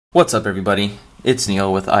What's up everybody, it's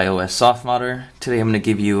Neil with iOS softModder. Today I'm going to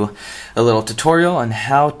give you a little tutorial on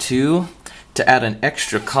how to add an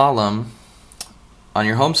extra column on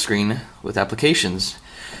your home screen with applications.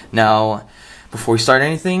 Now, before we start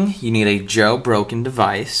anything, you need a jailbroken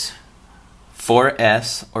device,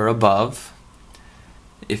 4S or above,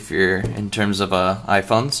 if you're in terms of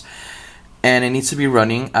iPhones, and it needs to be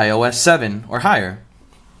running iOS 7 or higher.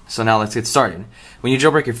 So now let's get started. When you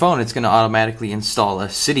jailbreak your phone, it's going to automatically install a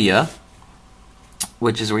Cydia,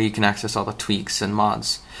 which is where you can access all the tweaks and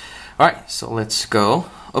mods. Alright, so let's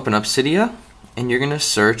go. Open up Cydia, and you're going to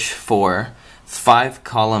search for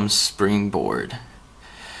 5-column springboard.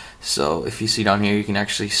 So if you see down here, you can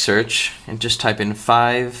actually search and just type in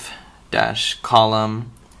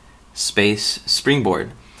 5-column space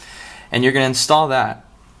springboard. And you're going to install that.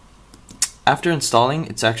 After installing,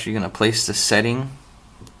 it's actually going to place the setting.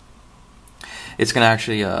 It's going to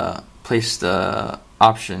actually place the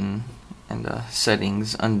option and the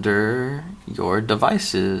settings under your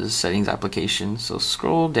device's settings application. So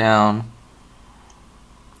scroll down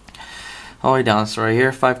all the way down. So right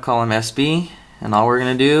here, 5-column SB, and all we're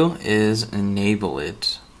going to do is enable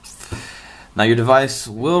it. Now your device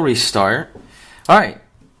will restart. Alright,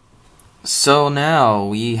 so now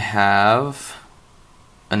we have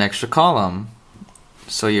an extra column.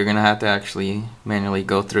 So you're going to have to actually manually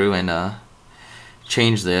go through and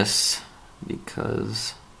change this,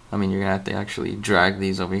 because you're gonna have to actually drag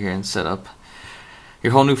these over here and set up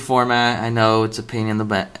your whole new format. I know it's a pain in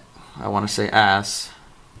the I want to say ass,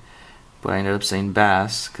 but I ended up saying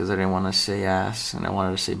bass because I didn't want to say ass and I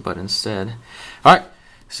wanted to say butt instead. Alright,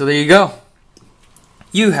 so there you go.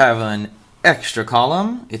 You have an extra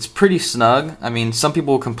column. It's pretty snug. Some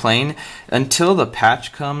people will complain until the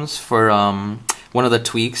patch comes for one of the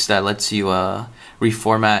tweaks that lets you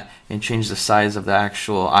reformat and change the size of the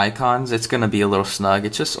actual icons. It's going to be a little snug.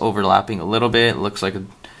 It's just overlapping a little bit. It looks like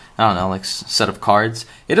like set of cards.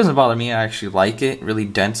 It doesn't bother me. I actually like it really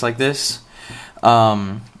dense like this.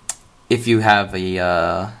 If you have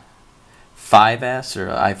a 5S or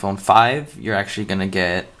iPhone 5, you're actually going to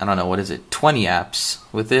get, 20 apps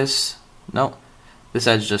with this. No, this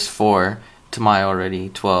adds just 4 to my already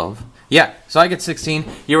 12. Yeah, so I get 16.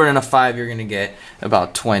 You're running a 5, you're going to get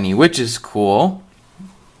about 20, which is cool.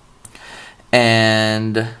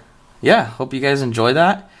 And yeah, hope you guys enjoy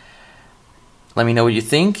that. Let me know what you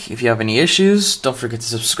think. If you have any issues, don't forget to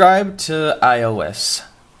subscribe to iOS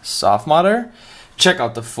softModder. Check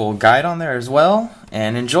out the full guide on there as well,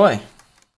 and enjoy.